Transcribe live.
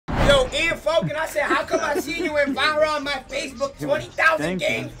Ian Falcon, I said, how come I see you in viral on my Facebook? 20,000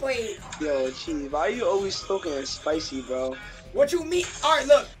 games played. Yo, Cheese, why you always talking spicy, bro? What you mean? All right,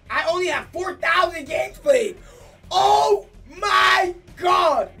 look, I only have 4,000 games played. Oh my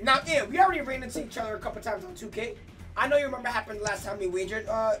God! Now, Ian, we already ran into each other a couple times on 2K. I know you remember what happened last time we wagered.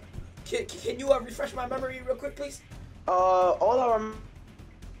 Can you refresh my memory real quick, please? All I remember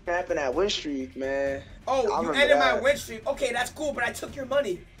happened at win streak, man. Oh, you ended my win streak. Okay, that's cool, but I took your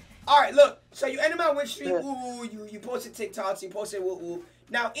money. All right, look. So you ended my win streak. Ooh, you posted TikToks. You posted woo.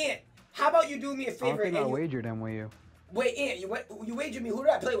 Now, Ant, how about you do me a favor? I wagered him with you. Wait, Ant, you wagered me. Who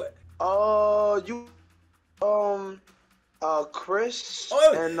did I play with? Chris.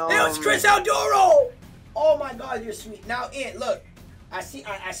 Oh, and it was Chris Aldoro. Oh my God, you're sweet. Now, Ant, look. I see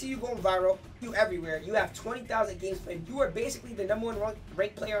you going viral. You everywhere. You have 20,000 games played. You are basically the #1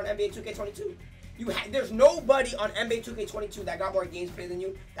 ranked player on NBA 2K22. There's nobody on NBA 2K22 that got more games played than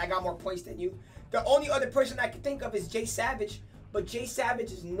you, that got more points than you. The only other person I can think of is Jay Savage, but Jay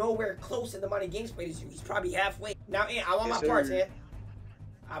Savage is nowhere close to the amount of games played as you. He's probably halfway. Now, Ant, I want my parts, Ant.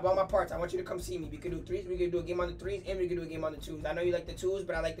 I want my parts. I want you to come see me. We can do threes. We can do a game on the threes, and we can do a game on the twos. I know you like the twos,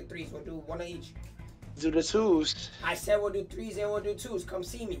 but I like the threes. We'll do one of each. Do the twos. I said we'll do threes and we'll do twos. Come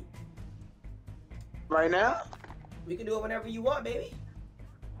see me. Right now? We can do it whenever you want, baby.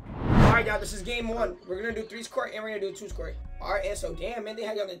 Alright, y'all, this is game one. We're gonna do threes court and we're gonna do twos court. Alright, and so damn, man, they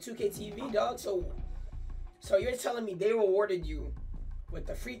had you on the 2K TV, dog. So you're telling me they rewarded you with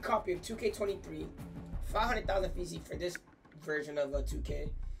a free copy of 2K23, 500,000 VC for this version of 2K,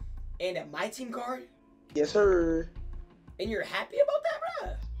 and a My Team card? Yes, sir. And you're happy about that,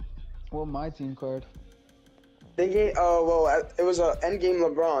 bruh? Well, My Team card. They gave, it was an endgame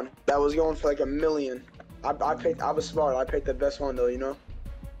LeBron that was going for like $1 million. I was smart. I picked the best one though, you know.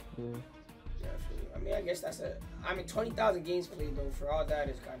 Yeah. I mean, I guess that's 20,000 games played though. For all that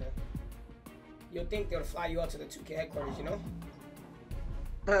is kind of. You'll think they'll fly you out to the 2K headquarters, you know?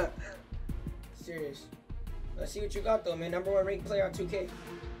 Serious. Let's see what you got though, man. #1 ranked player on 2K.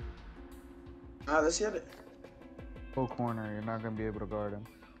 Let's hit it. Full corner. You're not gonna be able to guard him.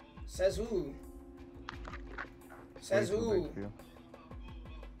 Says who? Says who?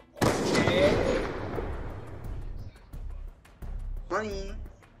 Okay. Money.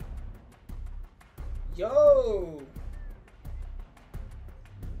 Yo.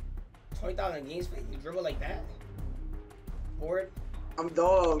 20,000 games played. You dribble like that? Bored? I'm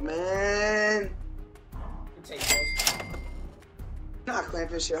dog, man. You take those. Not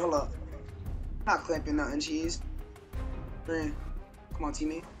clamping shit. Hold up. Not clamping nothing, Cheese. Man. Come on,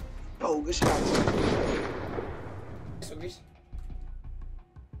 teammate. Oh, good shot. So, Grease.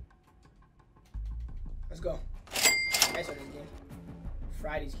 Let's go. Nice on this game.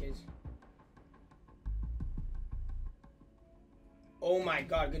 Fry these kids. Oh my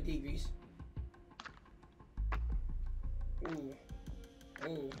God, good D, Grease. Ooh.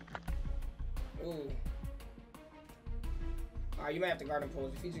 Ooh. Ooh. Alright, you might have to guard him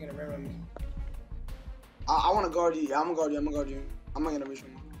pose if he's gonna rim on me. I wanna guard you. I'm gonna guard you. I'm not gonna reach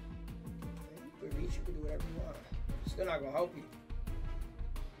him. You can reach, you can do whatever you want. Still not gonna help you.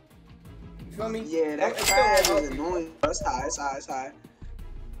 You feel me? Yeah, that crab is annoying. That's high, it's high.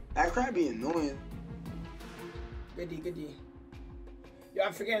 That crab be annoying. Good D. Yo,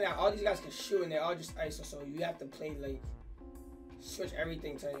 I'm forgetting that all these guys can shoot and they're all just ISO, so you have to play like switch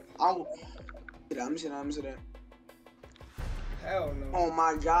everything to I'm see that. Hell no. Oh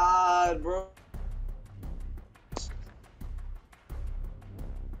my God, bro.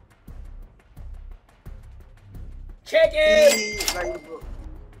 Check it!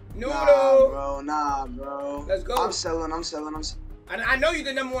 Noodle! Nah, bro. Let's go. I'm selling. I know you're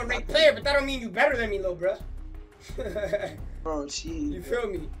the #1 ranked player, but that don't mean you better than me, little bro. Bro, cheese. You feel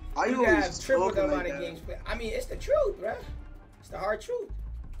me? Why you have triple the amount like of games played. I mean, it's the truth, bro. It's the hard truth.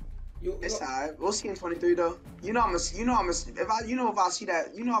 It's alright. We'll see in 23 though. If I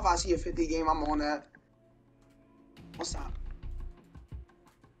see a 50 game, I'm on that. What's up?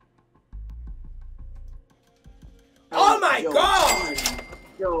 Oh my God!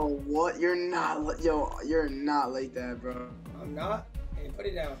 Yo, what? You're not like that, bro. I'm not. Hey, put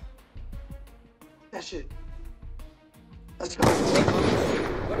it down. That shit. Let's go.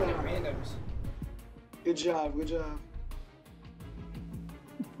 What are the randoms? Good job. We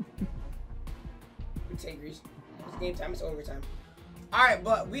take Grease. It's game time. It's overtime. All right,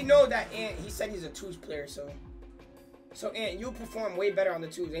 but we know that Ant. He said he's a twos player, so Ant, you perform way better on the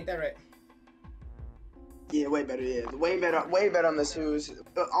twos, ain't that right? Yeah, way better. Yeah, way better on the twos.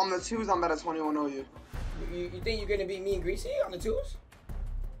 On the twos, I'm better 21 you. You think you're gonna beat me and Greasy on the twos?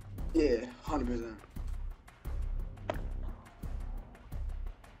 Yeah, 100%.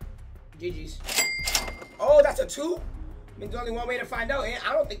 GG's. Oh, that's a 2? I mean, there's only one way to find out, and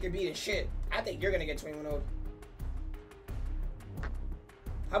I don't think you're beating shit. I think you're gonna get 21-0'd.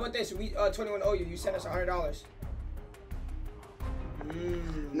 How about this? We 21-0 you. You send us $100.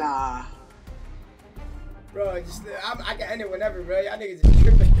 Nah. Bro, just I can end it whenever, bro. Y'all niggas is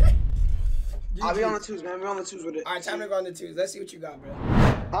tripping. I'll be on the 2s, man. We're on the 2s with it. All right, time to go on the 2s. Let's see what you got, bro.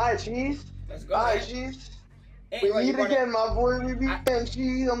 Alright, Cheese. Let's go. Alright, man. Cheese. Hey, We what, meet you wanna- again, my boy. We meet again,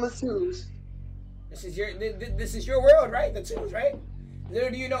 Cheese, on the 2s. This is your world, right? The 2s, right? Little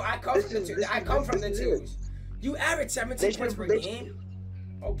do you know, I come from the 2s. I come from the 2s. You average 17 points per game.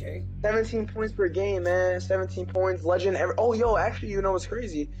 Okay. 17 points per game, man. 17 points. Legend every. Oh, yo, actually, you know what's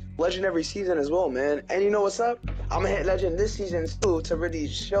crazy? Legend every season as well, man. And you know what's up? I'm gonna hit Legend this season too to really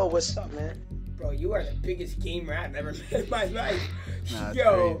show what's up, man. Bro, you are the biggest gamer I've ever met in my life. Nah,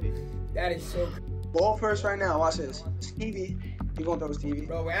 Yo, crazy. that is so. Ball first right now. Watch this. Stevie. You gonna throw to Stevie?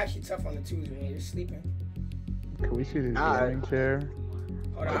 Bro, we're actually tough on the 2s when you're sleeping. Can we see this Alright. gaming chair?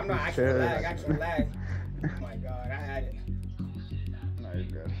 Hold on, I'm not. I can't lag. I can't lag. Oh my god, I had it. No, you're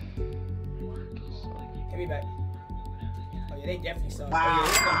good. Hit me back. Oh yeah, they definitely suck. Wow.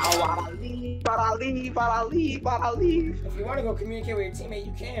 Oh, yeah, Bada leave. if you want to go communicate with your teammate,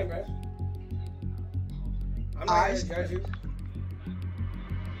 you can, bro. I'm not Alright. here to judge you.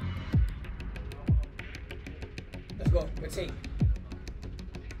 Let's go. Good take.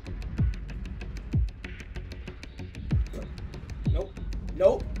 Nope.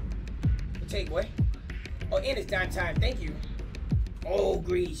 Nope. Good take, boy. Oh, and it's downtime. Thank you. Oh,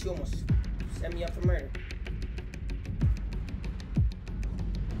 Grease. You almost set me up for murder.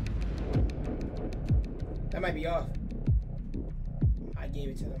 That might be off. I gave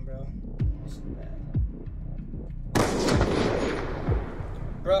it to them, bro. This is bad.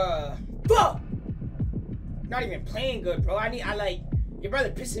 Bruh. Fuck! Not even playing good, bro. I like, your brother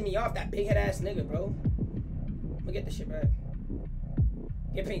pissing me off, that big head ass nigga, bro. Let me get this shit back.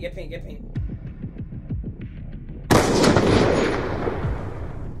 Get pink, get pink, get pink.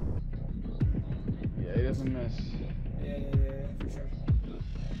 Yeah, he doesn't miss. Yeah, for sure.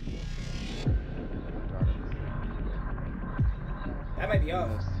 That might be off.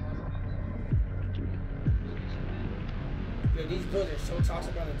 Yo, these builds are so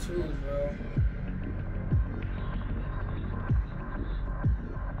toxic on the 2s, bro.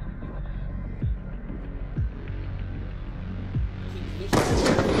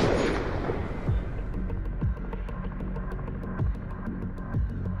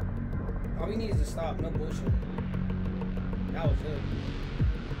 All we need is to stop, no bullshit. That was good.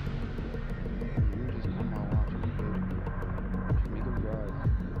 You just come out watching the game. Make him drive.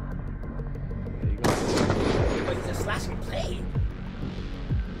 There you go. But he's a slashing play.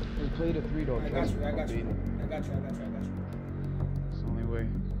 He played a 3 though. I got you. It's It's the only way.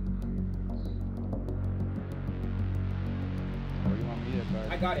 Where you want me to guard?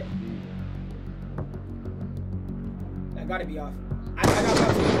 I got it. That gotta be off. I got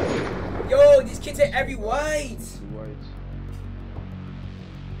bouncy. Yo, these kids hit every white. 2 whites.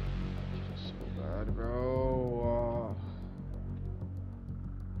 Just so bad, bro.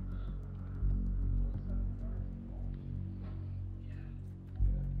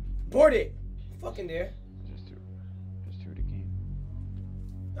 Board it. Fucking there. Just two to game.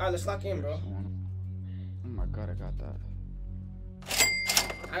 Alright, let's lock in, bro. Oh my god, I got that.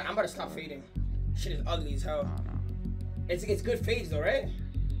 I'm about to stop fading. Shit is ugly as hell. No. It's good fades though, right?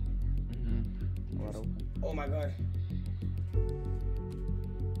 Wide open. Oh my god.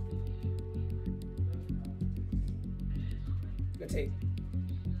 Good take.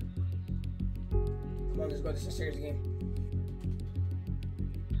 Come on, let's go. This is a serious game.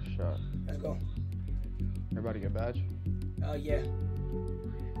 Shot. Let's go. Everybody get badge? Yeah.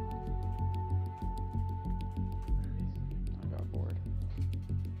 I got bored.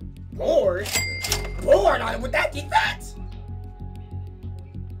 Bored? Bored on it with that defense?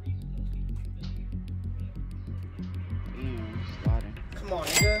 Damn, sliding. Come on,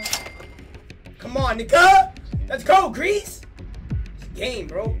 nigga. Come on, nigga. Let's go, Grease. It's a game,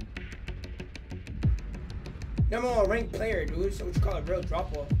 bro. Number 1 ranked player, dude. So what you call a real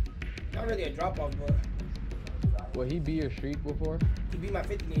drop-off. Not really a drop-off, but Will he be your streak before? he beat my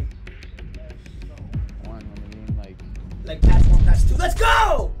 50 game. One when the game Like pass 1, pass 2. Let's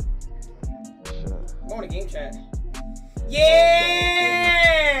go! shit. I'm going to game chat.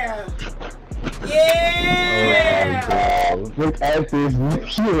 Yeah! Yeah! Look at this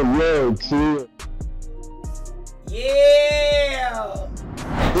yo, too. Yeah!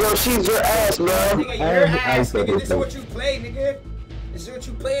 Yo, she's your ass, man. Nigga, your ass, nigga. This is I- what you play, nigga. This is what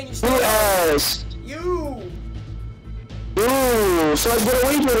you play and you Your still ass. You! Ooh, so let's get a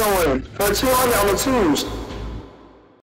wager going for 200 on the twos.